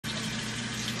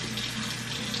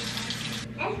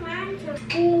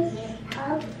Perfect.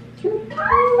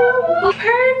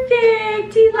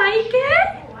 Do you like it?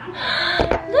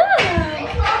 Look.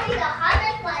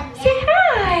 Say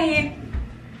hi.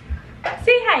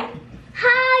 Say hi.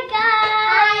 Hi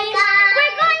guys.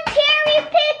 We're going cherry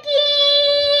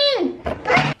picking.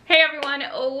 Hey everyone,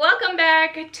 welcome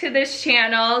back to this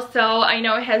channel. So I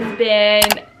know it has been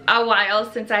a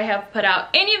while since I have put out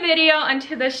any video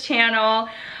onto this channel.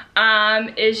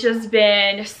 It's just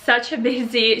been such a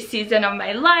busy season of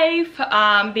my life.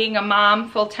 Being a mom,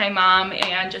 full-time mom,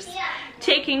 and just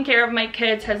taking care of my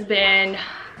kids has been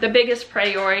the biggest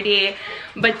priority.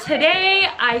 But today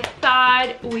I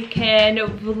thought we can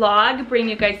vlog, bring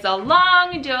you guys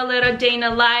along, do a little day in a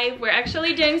life. We're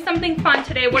actually doing something fun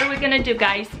today. What are we gonna do,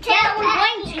 guys? We're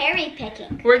going cherry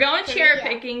picking. We're going cherry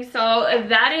picking, so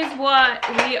that is what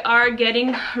we are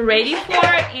getting ready for.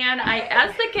 And I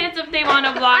asked the kids if they want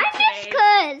to vlog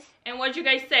today. And what'd you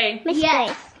guys say?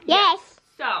 Yes. Yes.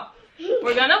 So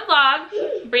we're gonna vlog,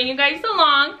 bring you guys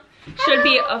along. Should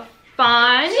be a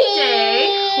fun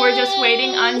day. We're just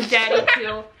waiting on Daddy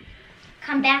to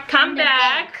come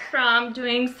back from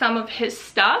doing some of his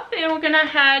stuff, and we're gonna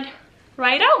head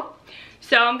right out.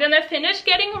 So I'm gonna finish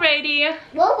getting ready,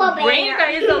 bring you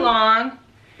guys along,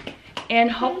 and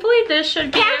hopefully this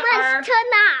should be our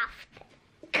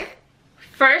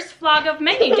first vlog of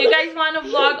many. Do you guys want to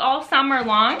vlog all summer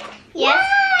long? Yes.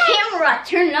 Camera,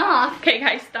 turn off. Okay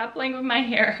guys, stop playing with my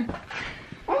hair.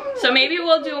 So maybe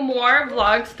we'll do more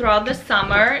vlogs throughout the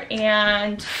summer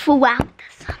and throughout the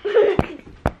summer.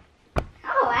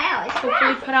 Oh wow.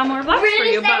 Hopefully put out more vlogs for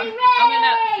you. But I'm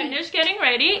gonna finish getting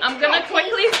ready. I'm gonna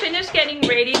quickly finish getting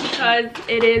ready because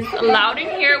it is loud in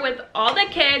here with all the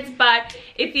kids. But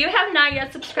if you have not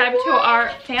yet subscribed to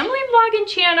our family vlogging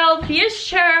channel, be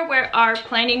sure we are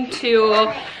planning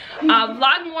to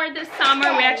vlog more this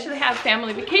summer. We actually have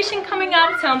family vacation coming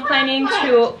up, so I'm planning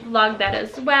to vlog that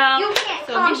as well.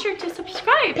 So be sure to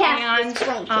subscribe and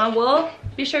we'll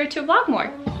be sure to vlog more.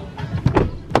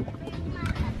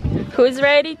 Who's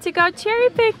ready to go cherry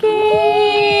picking?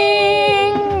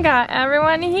 Got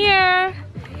everyone here.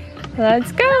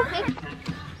 Let's go.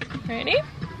 Ready?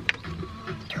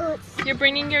 You're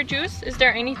bringing your juice? Is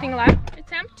there anything left?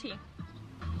 It's empty.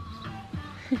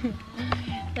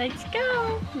 Let's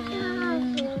go.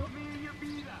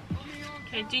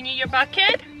 Okay, do you need your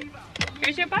bucket?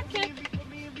 Here's your bucket.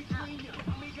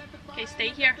 Okay, stay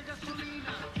here.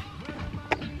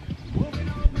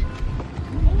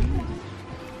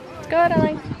 Let's go,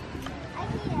 darling.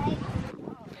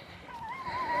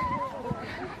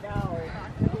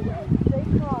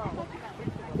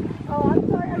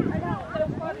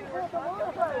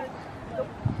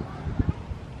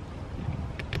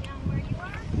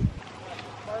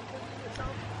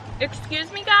 Excuse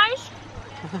me, guys?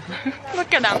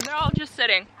 Look at them, they're all just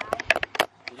sitting.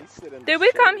 Did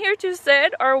we come here to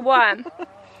sit or what?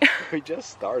 We just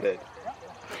started.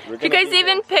 You guys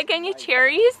even pick any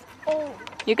cherries?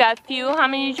 You got a few? How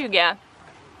many did you get?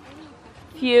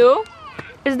 Few?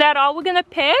 Is that all we're gonna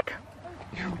pick?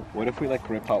 What if we like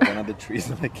rip out one of the trees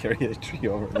and like carry a tree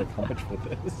over? Like how much for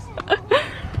this?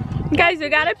 Guys, we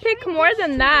gotta pick more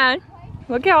than that.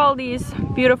 Look at all these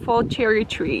beautiful cherry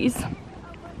trees.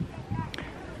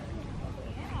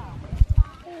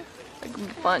 Like a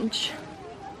bunch.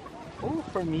 Oh,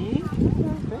 for me?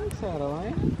 Thanks,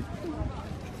 Adeline.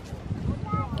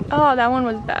 Oh, that one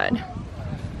was bad.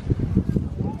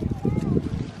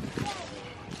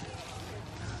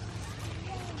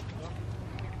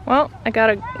 Well, I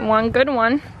got one good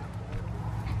one.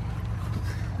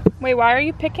 Wait, why are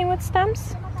you picking with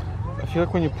stems? I feel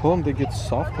like when you pull them, they get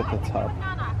soft at the top.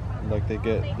 Like they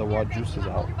get the raw juices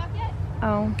out.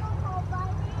 Oh.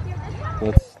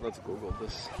 Let's Google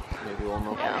this. Maybe we'll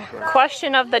know for sure.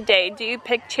 Question of the day: do you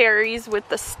pick cherries with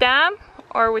the stem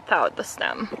or without the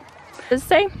stem? Does it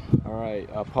say? All right,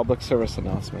 public service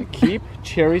announcement. Keep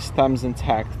cherry stems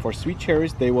intact. For sweet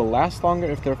cherries, they will last longer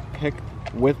if they're picked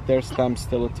with their stems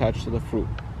still attached to the fruit.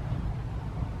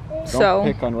 Don't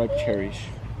pick unripe cherries.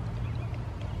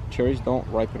 Cherries don't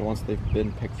ripen once they've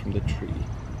been picked from the tree.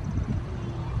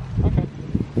 Okay.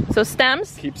 So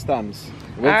stems? Keep stems.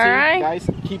 All right. Guys,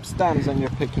 keep stems when you're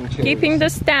picking cherries. Keeping the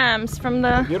stems from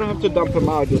the... You don't have to dump them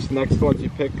out. Just next ones you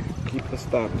pick, keep the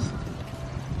stems.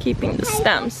 Keeping the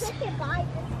stems.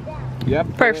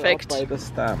 Yep. Perfect. By the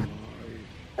stem.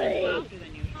 Here.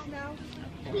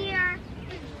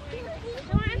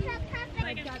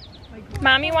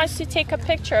 Mommy wants to take a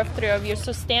picture of three of you,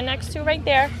 so stand next to right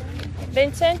there.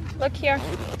 Vincent, look here.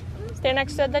 Stand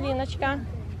next to Darinочка.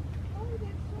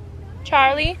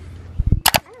 Charlie.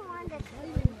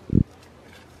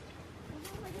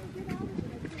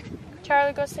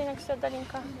 Charlie, go sit next to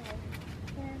Dalinka.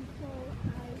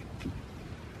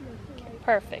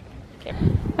 Perfect. Okay.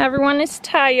 Everyone is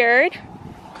tired.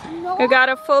 We got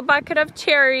a full bucket of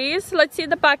cherries. Let's see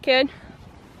the bucket.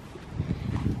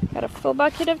 Got a full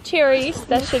bucket of cherries.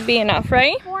 That should be enough,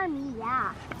 right? For me,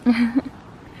 yeah.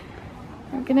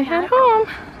 We're gonna head home.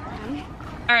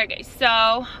 Alright guys,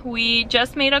 so we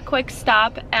just made a quick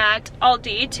stop at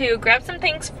Aldi to grab some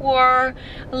things for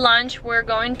lunch. We're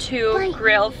going to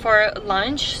grill for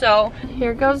lunch. So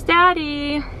here goes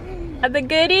Daddy. Got the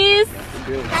goodies?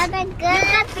 Got the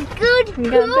good. We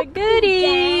got the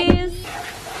goodies.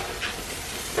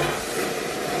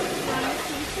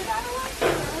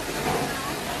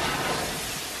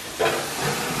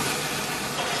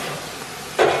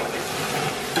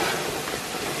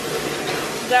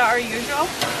 Is that our usual?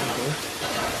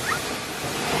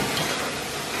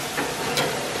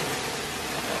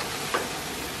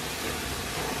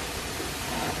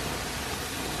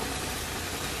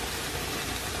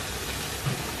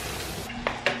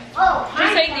 Oh, Did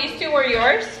you say these two were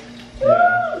yours?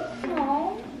 Yeah.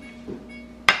 no.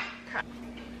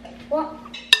 What?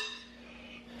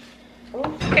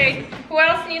 Okay, who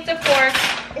else needs a fork?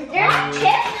 Is there a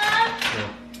chip?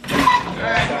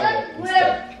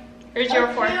 Alright, here's your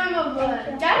fork. Yeah.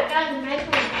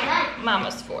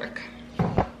 Mama's fork.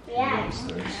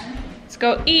 Let's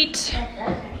go eat.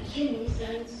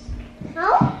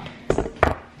 No?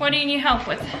 What do you need help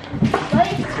with?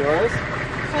 It's yours?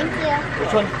 Thank you.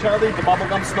 Which one, Charlie? The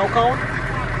bubblegum snow cone?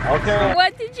 Okay.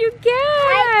 What did you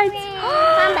get?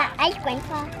 Mama, ice cream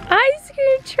truck. Ice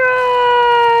cream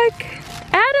truck.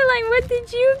 Adeline, what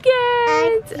did you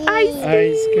get?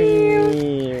 Ice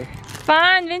cream.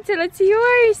 Fun. Vincent, let's see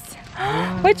yours.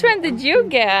 Which one did you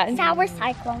get? Sour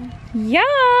cyclone. Yum.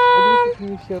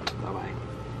 Bye-bye.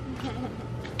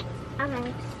 I'm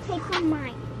gonna take one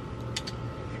mine.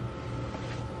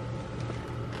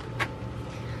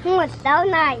 It's so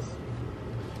nice.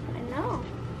 I know.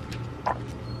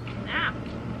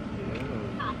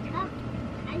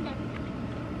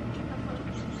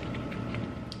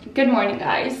 Good morning,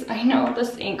 guys. I know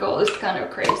this angle is kind of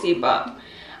crazy, but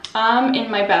I'm in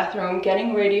my bathroom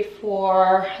getting ready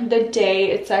for the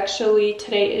day. It's actually,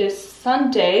 today is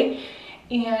Sunday,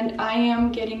 and I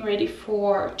am getting ready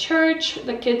for church.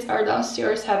 The kids are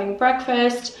downstairs having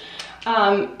breakfast.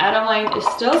 Adeline is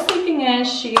still sleeping in.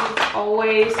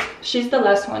 She's the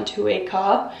last one to wake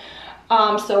up.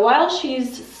 So while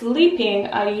she's sleeping,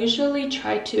 I usually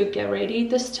try to get ready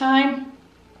this time.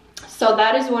 So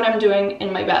that is what I'm doing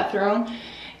in my bathroom,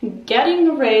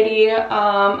 getting ready.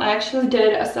 I actually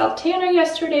did a self tanner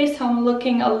yesterday, so I'm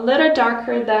looking a little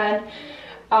darker than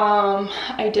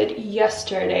I did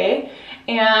yesterday.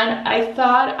 And I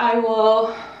thought I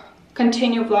will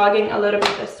continue vlogging a little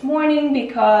bit this morning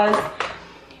because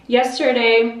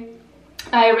yesterday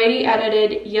I already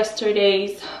edited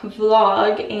yesterday's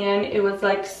vlog and it was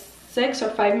like 6 or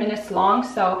 5 minutes long.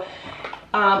 So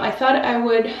I thought I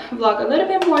would vlog a little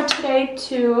bit more today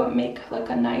to make like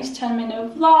a nice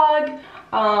 10-minute vlog.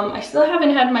 I still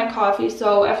haven't had my coffee,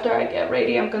 so after I get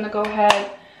ready, I'm gonna go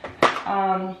ahead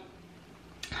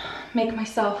make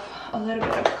myself a little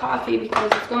bit of coffee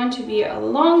because it's going to be a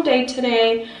long day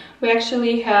today. We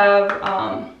actually have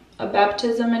a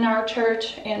baptism in our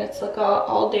church and it's like a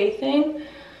all-day thing.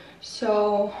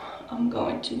 So I'm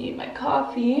going to need my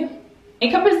coffee.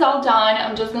 Makeup is all done.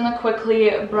 I'm just gonna quickly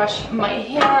brush my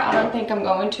hair. I don't think I'm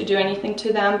going to do anything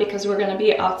to them because we're gonna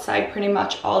be outside pretty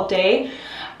much all day.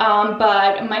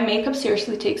 But my makeup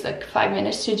seriously takes like 5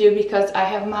 minutes to do because I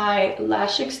have my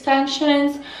lash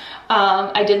extensions.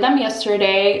 I did them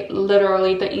yesterday,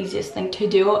 literally the easiest thing to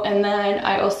do. And then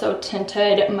I also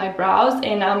tinted my brows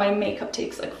and now my makeup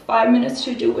takes like 5 minutes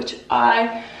to do, which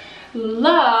I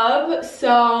love.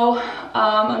 So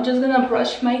I'm just gonna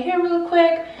brush my hair real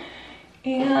quick.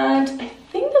 And I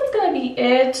think that's gonna be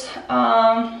it.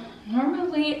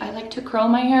 Normally I like to curl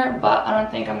my hair, but I don't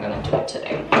think I'm gonna do it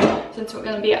today since we're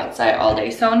gonna be outside all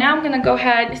day. So now I'm gonna go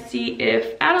ahead and see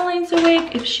if Adeline's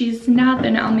awake. If she's not,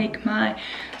 then I'll make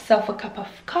myself a cup of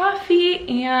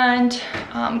coffee and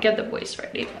get the boys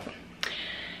ready.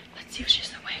 Let's see if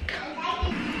she's awake.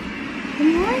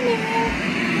 Good morning.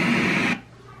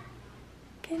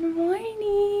 Good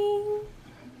morning.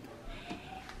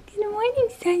 Good morning,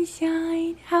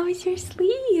 sunshine. How was your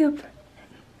sleep?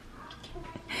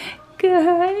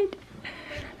 Good.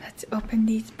 Let's open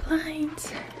these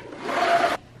blinds.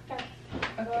 Okay,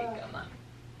 come on.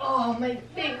 Oh, my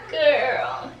big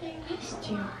girl. I missed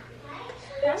you.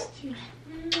 Missed you.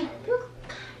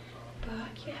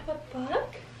 Buck, you have a buck?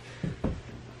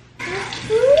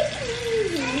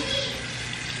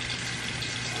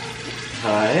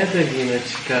 Hi,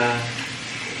 Adelinочka.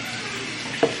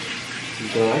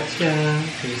 Gotcha.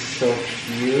 You're so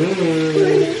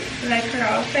cute. Like her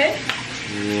outfit?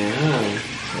 Yeah.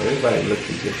 Everybody look at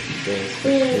you today,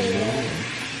 especially mom.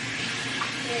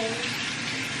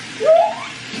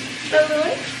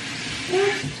 Balloon?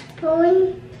 Yeah.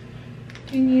 Balloon.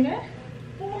 Do you need it?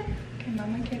 Yeah. Okay,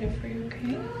 Mama get it for you,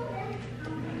 okay?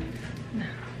 No.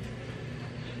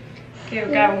 Okay,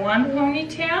 we got one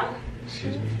ponytail.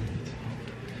 Excuse me.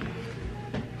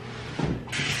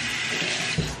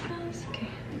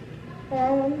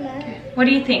 Okay. What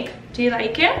do you think? Do you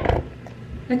like it?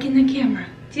 Look in the camera.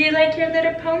 Do you like your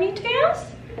little ponytails?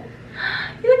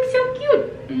 You look so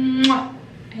cute. Mwah.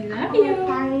 I love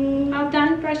you. All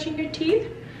done brushing your teeth?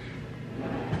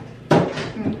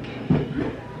 Okay.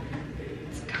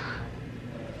 Let's go.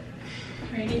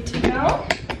 Ready to go?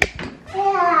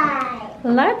 Yeah.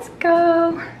 Let's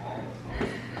go.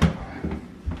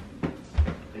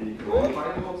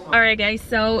 Alright guys,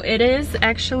 so it is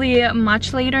actually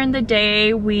much later in the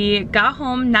day. We got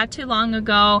home not too long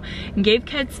ago, gave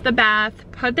kids the bath,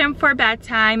 put them for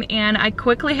bedtime, and I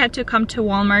quickly had to come to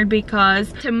Walmart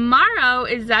because tomorrow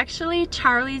is actually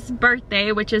Charlie's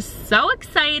birthday, which is so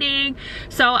exciting.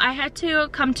 So I had to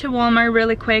come to Walmart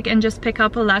really quick and just pick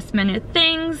up last minute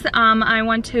things. I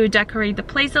want to decorate the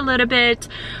place a little bit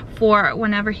for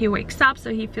whenever he wakes up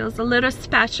so he feels a little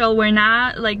special. We're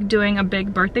not like doing a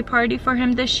big birthday party for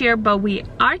him this year, but we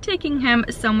are taking him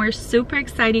somewhere super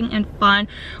exciting and fun,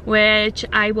 which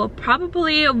I will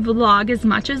probably vlog as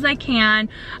much as I can.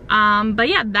 But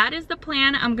yeah, that is the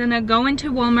plan. I'm gonna go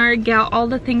into Walmart, get all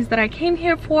the things that I came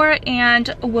here for,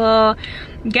 and we'll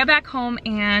get back home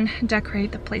and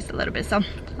decorate the place a little bit. So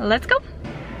let's go.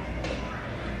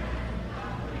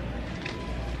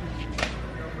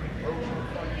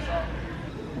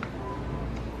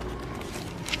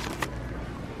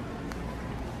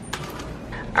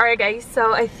 Alright guys,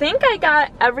 so I think I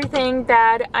got everything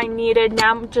that I needed.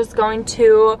 Now I'm just going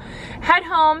to head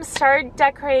home, start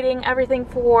decorating everything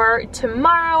for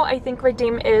tomorrow. I think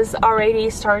Redeem is already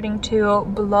starting to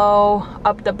blow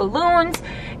up the balloons,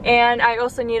 and I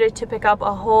also needed to pick up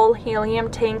a whole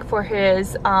helium tank for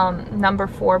his number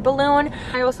 4 balloon.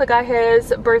 I also got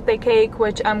his birthday cake,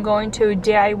 which I'm going to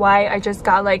DIY. I just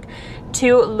got like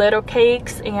 2 little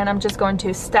cakes and I'm just going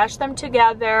to stash them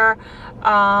together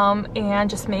and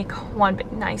just make one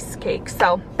big nice cake.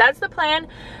 So that's the plan.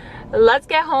 Let's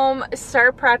get home,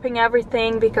 start prepping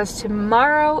everything because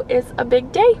tomorrow is a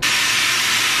big day.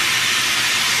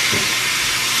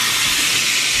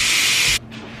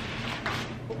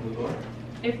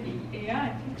 Yeah, I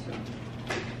think so.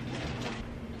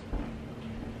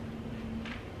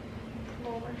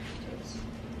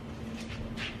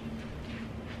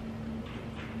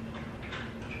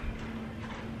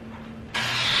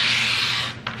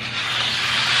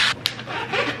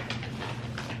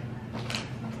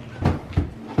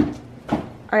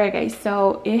 Alright guys,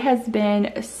 so it has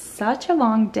been such a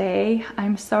long day.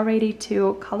 I'm so ready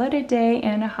to call it a day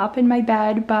and hop in my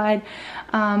bed, but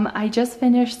I just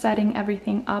finished setting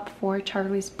everything up for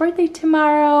Charlie's birthday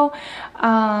tomorrow.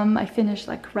 I finished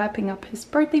like wrapping up his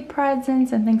birthday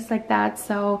presents and things like that.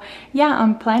 So yeah,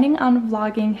 I'm planning on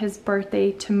vlogging his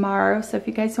birthday tomorrow. So if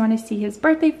you guys want to see his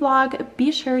birthday vlog,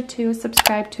 be sure to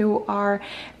subscribe to our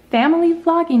family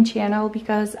vlogging channel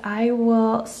because I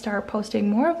will start posting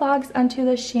more vlogs onto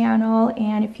this channel.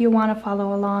 And if you want to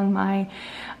follow along my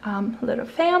little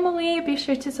family, be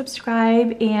sure to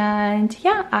subscribe. And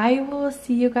yeah, I will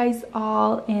see you guys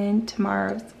all in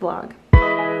tomorrow's vlog.